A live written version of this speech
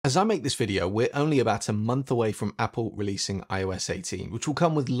As I make this video, we're only about a month away from Apple releasing iOS 18, which will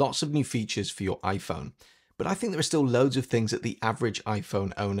come with lots of new features for your iPhone. But I think there are still loads of things that the average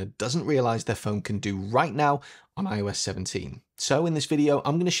iPhone owner doesn't realize their phone can do right now on iOS 17. So in this video,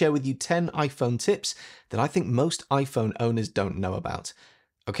 I'm going to share with you 10 iPhone tips that I think most iPhone owners don't know about.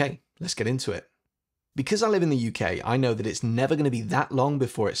 Okay, let's get into it. Because I live in the UK, I know that it's never going to be that long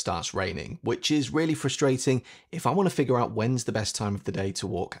before it starts raining, which is really frustrating if I want to figure out when's the best time of the day to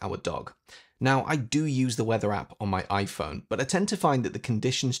walk our dog. Now, I do use the weather app on my iPhone, but I tend to find that the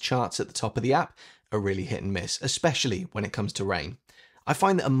conditions charts at the top of the app are really hit and miss, especially when it comes to rain. I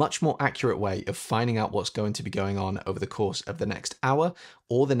find that a much more accurate way of finding out what's going to be going on over the course of the next hour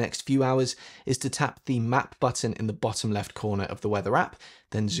or the next few hours is to tap the map button in the bottom left corner of the weather app,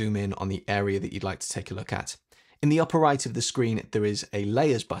 then zoom in on the area that you'd like to take a look at. In the upper right of the screen, there is a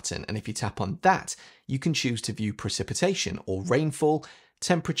layers button, and if you tap on that, you can choose to view precipitation or rainfall,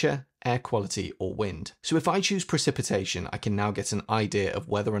 temperature, air quality, or wind. So if I choose precipitation, I can now get an idea of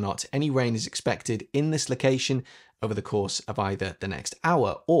whether or not any rain is expected in this location over the course of either the next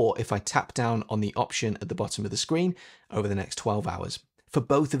hour, or if I tap down on the option at the bottom of the screen, over the next 12 hours. For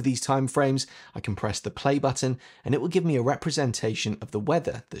both of these time frames, I can press the play button and it will give me a representation of the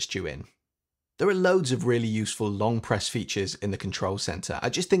weather that's due in. There are loads of really useful long press features in the control center. I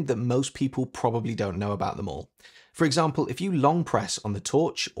just think that most people probably don't know about them all. For example, if you long press on the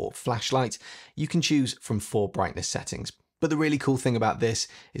torch or flashlight, you can choose from 4 brightness settings. But the really cool thing about this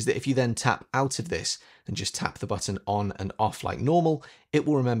is that if you then tap out of this and just tap the button on and off like normal, it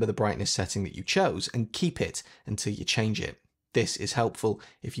will remember the brightness setting that you chose and keep it until you change it. This is helpful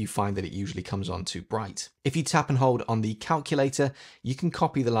if you find that it usually comes on too bright. If you tap and hold on the calculator, you can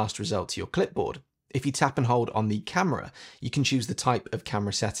copy the last result to your clipboard. If you tap and hold on the camera, you can choose the type of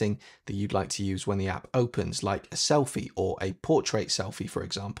camera setting that you'd like to use when the app opens, like a selfie or a portrait selfie, for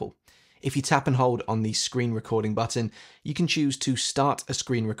example. If you tap and hold on the screen recording button, you can choose to start a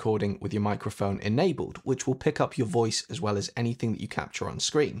screen recording with your microphone enabled, which will pick up your voice as well as anything that you capture on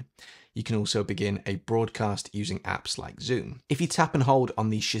screen. You can also begin a broadcast using apps like Zoom. If you tap and hold on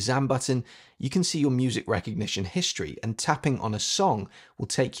the Shazam button, you can see your music recognition history, and tapping on a song will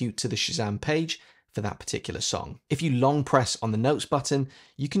take you to the Shazam page for that particular song. If you long press on the notes button,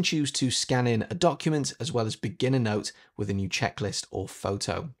 you can choose to scan in a document as well as begin a note with a new checklist or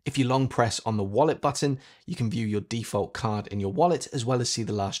photo. If you long press on the wallet button, you can view your default card in your wallet as well as see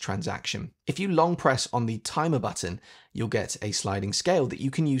the last transaction. If you long press on the timer button, you'll get a sliding scale that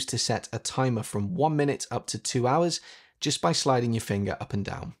you can use to set a timer from 1 minute up to 2 hours just by sliding your finger up and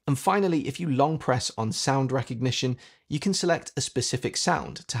down. And finally, if you long press on sound recognition, you can select a specific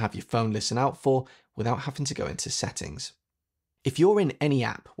sound to have your phone listen out for without having to go into settings. If you're in any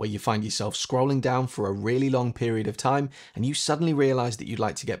app where you find yourself scrolling down for a really long period of time and you suddenly realize that you'd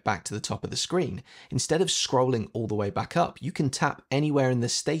like to get back to the top of the screen, instead of scrolling all the way back up, you can tap anywhere in the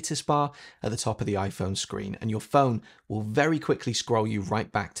status bar at the top of the iPhone screen and your phone will very quickly scroll you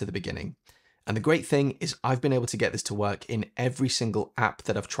right back to the beginning. And the great thing is I've been able to get this to work in every single app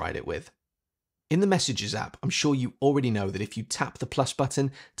that I've tried it with. In the Messages app, I'm sure you already know that if you tap the plus button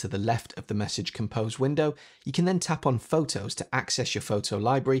to the left of the Message Compose window, you can then tap on Photos to access your photo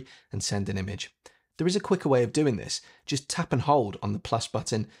library and send an image. There is a quicker way of doing this. Just tap and hold on the plus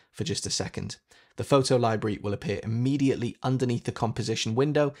button for just a second. The photo library will appear immediately underneath the composition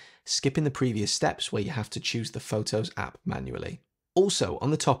window, skipping the previous steps where you have to choose the Photos app manually. Also,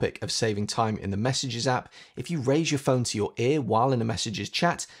 on the topic of saving time in the Messages app, if you raise your phone to your ear while in a Messages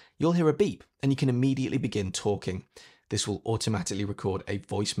chat, you'll hear a beep and you can immediately begin talking. This will automatically record a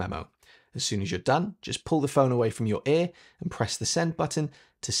voice memo. As soon as you're done, just pull the phone away from your ear and press the send button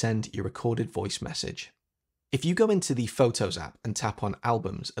to send your recorded voice message. If you go into the Photos app and tap on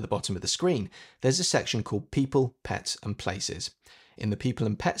Albums at the bottom of the screen, there's a section called People, Pets and Places. In the People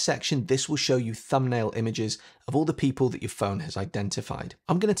and Pets section, this will show you thumbnail images of all the people that your phone has identified.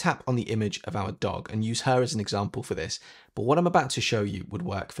 I'm going to tap on the image of our dog and use her as an example for this, but what I'm about to show you would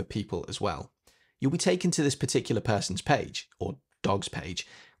work for people as well. You'll be taken to this particular person's page, or dog's page,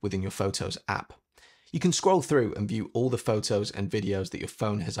 within your Photos app. You can scroll through and view all the photos and videos that your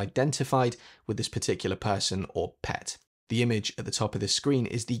phone has identified with this particular person or pet. The image at the top of this screen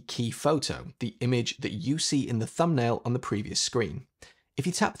is the key photo, the image that you see in the thumbnail on the previous screen. If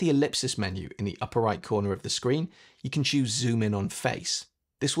you tap the ellipsis menu in the upper right corner of the screen, you can choose Zoom in on face.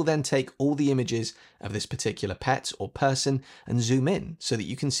 This will then take all the images of this particular pet or person and zoom in so that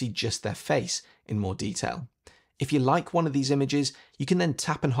you can see just their face in more detail. If you like one of these images, you can then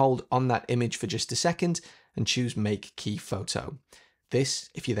tap and hold on that image for just a second and choose Make Key Photo. This,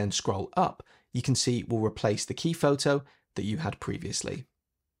 if you then scroll up, you can see will replace the key photo that you had previously.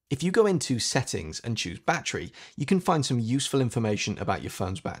 If you go into Settings and choose Battery, you can find some useful information about your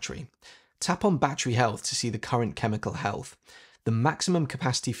phone's battery. Tap on Battery Health to see the current chemical health. The maximum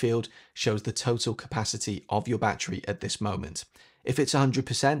capacity field shows the total capacity of your battery at this moment. If it's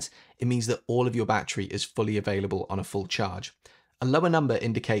 100%, it means that all of your battery is fully available on a full charge. A lower number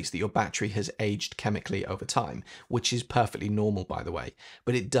indicates that your battery has aged chemically over time, which is perfectly normal, by the way,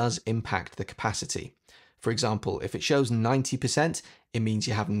 but it does impact the capacity. For example, if it shows 90%, it means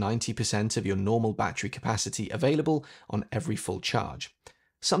you have 90% of your normal battery capacity available on every full charge.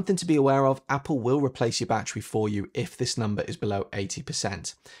 Something to be aware of, Apple will replace your battery for you if this number is below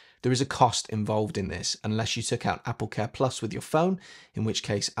 80%. There is a cost involved in this unless you took out Apple Care Plus with your phone, in which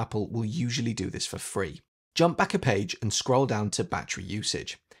case Apple will usually do this for free. Jump back a page and scroll down to battery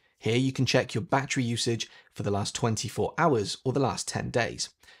usage. Here you can check your battery usage for the last 24 hours or the last 10 days.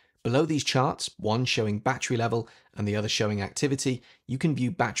 Below these charts, one showing battery level and the other showing activity, you can view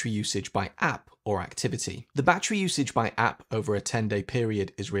battery usage by app or activity. The battery usage by app over a 10-day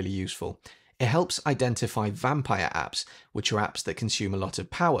period is really useful. It helps identify vampire apps, which are apps that consume a lot of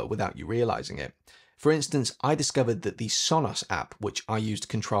power without you realizing it. For instance, I discovered that the Sonos app, which I use to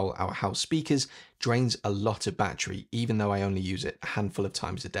control our house speakers, drains a lot of battery, even though I only use it a handful of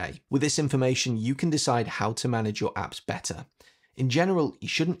times a day. With this information, you can decide how to manage your apps better. In general, you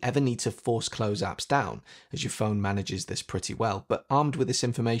shouldn't ever need to force close apps down, as your phone manages this pretty well, but armed with this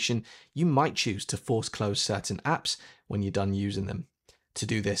information, you might choose to force close certain apps when you're done using them. To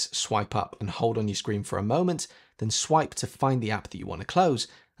do this, swipe up and hold on your screen for a moment, then swipe to find the app that you want to close,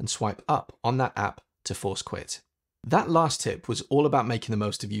 and swipe up on that app to force quit. That last tip was all about making the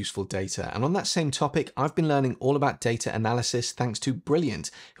most of useful data, and on that same topic, I've been learning all about data analysis thanks to Brilliant,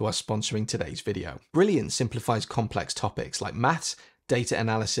 who are sponsoring today's video. Brilliant simplifies complex topics like maths, data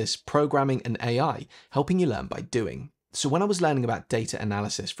analysis, programming, and AI, helping you learn by doing. So when I was learning about data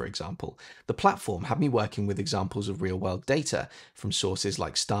analysis, for example, the platform had me working with examples of real-world data from sources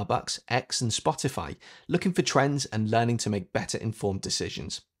like Starbucks, X, and Spotify, looking for trends and learning to make better informed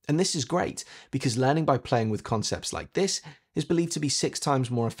decisions. And this is great, because learning by playing with concepts like this is believed to be 6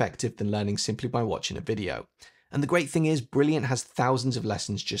 times more effective than learning simply by watching a video. And the great thing is, Brilliant has thousands of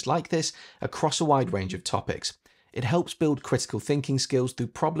lessons just like this across a wide range of topics. It helps build critical thinking skills through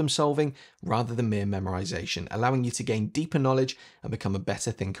problem solving rather than mere memorization, allowing you to gain deeper knowledge and become a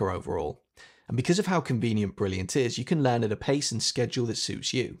better thinker overall. And because of how convenient Brilliant is, you can learn at a pace and schedule that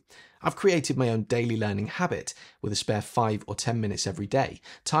suits you. I've created my own daily learning habit with a spare 5 or 10 minutes every day,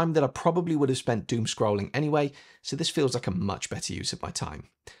 time that I probably would have spent doom scrolling anyway, so this feels like a much better use of my time.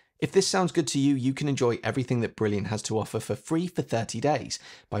 If this sounds good to you, you can enjoy everything that Brilliant has to offer for free for 30 days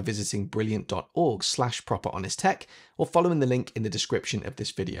by visiting brilliant.org/properhonesttech or following the link in the description of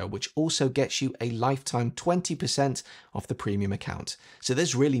this video, which also gets you a lifetime 20% off the premium account. So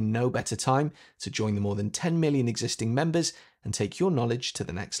there's really no better time to join the more than 10 million existing members and take your knowledge to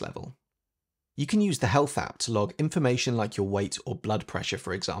the next level. You can use the Health app to log information like your weight or blood pressure,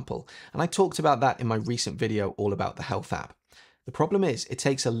 for example, and I talked about that in my recent video all about the Health app. The problem is, it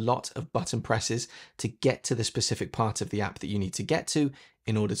takes a lot of button presses to get to the specific part of the app that you need to get to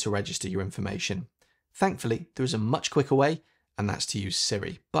in order to register your information. Thankfully, there is a much quicker way, and that's to use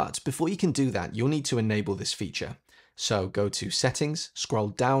Siri. But before you can do that, you'll need to enable this feature. So go to Settings, scroll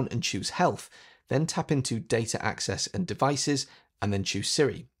down and choose Health, then tap into Data Access and Devices, and then choose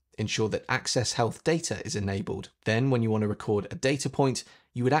Siri. Ensure that Access Health Data is enabled. Then when you want to record a data point,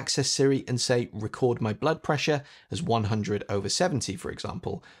 you would access Siri and say, record my blood pressure as 100/70, for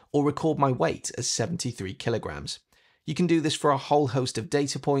example, or record my weight as 73 kilograms. You can do this for a whole host of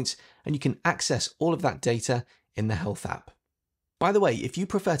data points, and you can access all of that data in the Health app. By the way, if you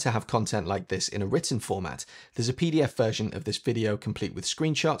prefer to have content like this in a written format, there's a PDF version of this video complete with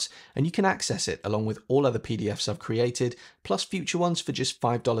screenshots, and you can access it along with all other PDFs I've created, plus future ones for just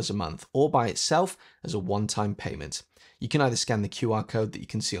 $5 a month, or by itself as a one-time payment. You can either scan the QR code that you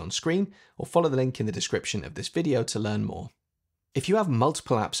can see on screen, or follow the link in the description of this video to learn more. If you have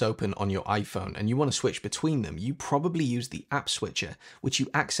multiple apps open on your iPhone and you want to switch between them, you probably use the app switcher, which you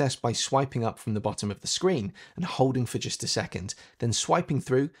access by swiping up from the bottom of the screen and holding for just a second, then swiping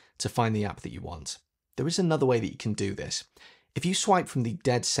through to find the app that you want. There is another way that you can do this. If you swipe from the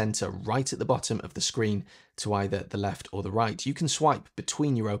dead center right at the bottom of the screen to either the left or the right, you can swipe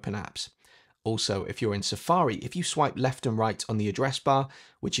between your open apps. Also, if you're in Safari, if you swipe left and right on the address bar,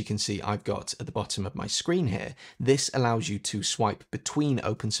 which you can see I've got at the bottom of my screen here, this allows you to swipe between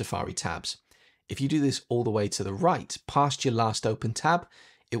open Safari tabs. If you do this all the way to the right, past your last open tab,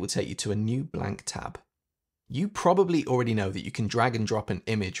 it will take you to a new blank tab. You probably already know that you can drag and drop an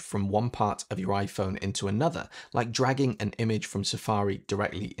image from one part of your iPhone into another, like dragging an image from Safari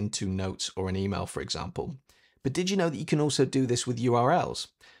directly into Notes or an email, for example. But did you know that you can also do this with URLs?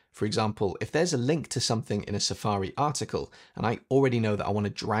 For example, if there's a link to something in a Safari article, and I already know that I want to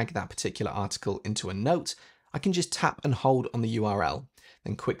drag that particular article into a note, I can just tap and hold on the URL,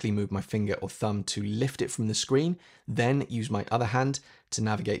 then quickly move my finger or thumb to lift it from the screen, then use my other hand to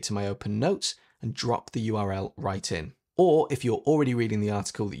navigate to my open notes and drop the URL right in. Or if you're already reading the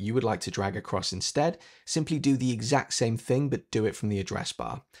article that you would like to drag across instead, simply do the exact same thing but do it from the address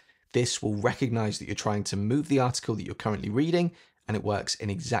bar. This will recognize that you're trying to move the article that you're currently reading, and it works in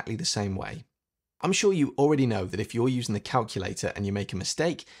exactly the same way. I'm sure you already know that if you're using the calculator and you make a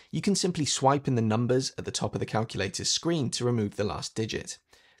mistake, you can simply swipe in the numbers at the top of the calculator's screen to remove the last digit.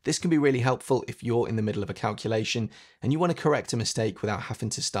 This can be really helpful if you're in the middle of a calculation and you want to correct a mistake without having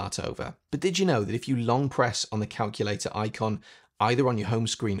to start over. But did you know that if you long press on the calculator icon, either on your home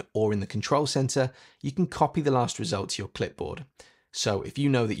screen or in the control center, you can copy the last result to your clipboard? So if you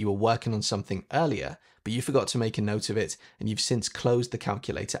know that you were working on something earlier, but you forgot to make a note of it and you've since closed the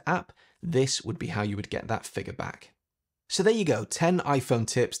calculator app, this would be how you would get that figure back. So there you go, 10 iPhone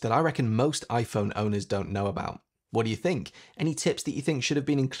tips that I reckon most iPhone owners don't know about. What do you think? Any tips that you think should have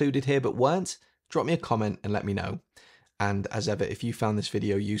been included here but weren't? Drop me a comment and let me know. And as ever, if you found this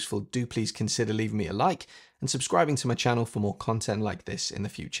video useful, do please consider leaving me a like and subscribing to my channel for more content like this in the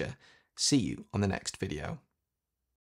future. See you on the next video.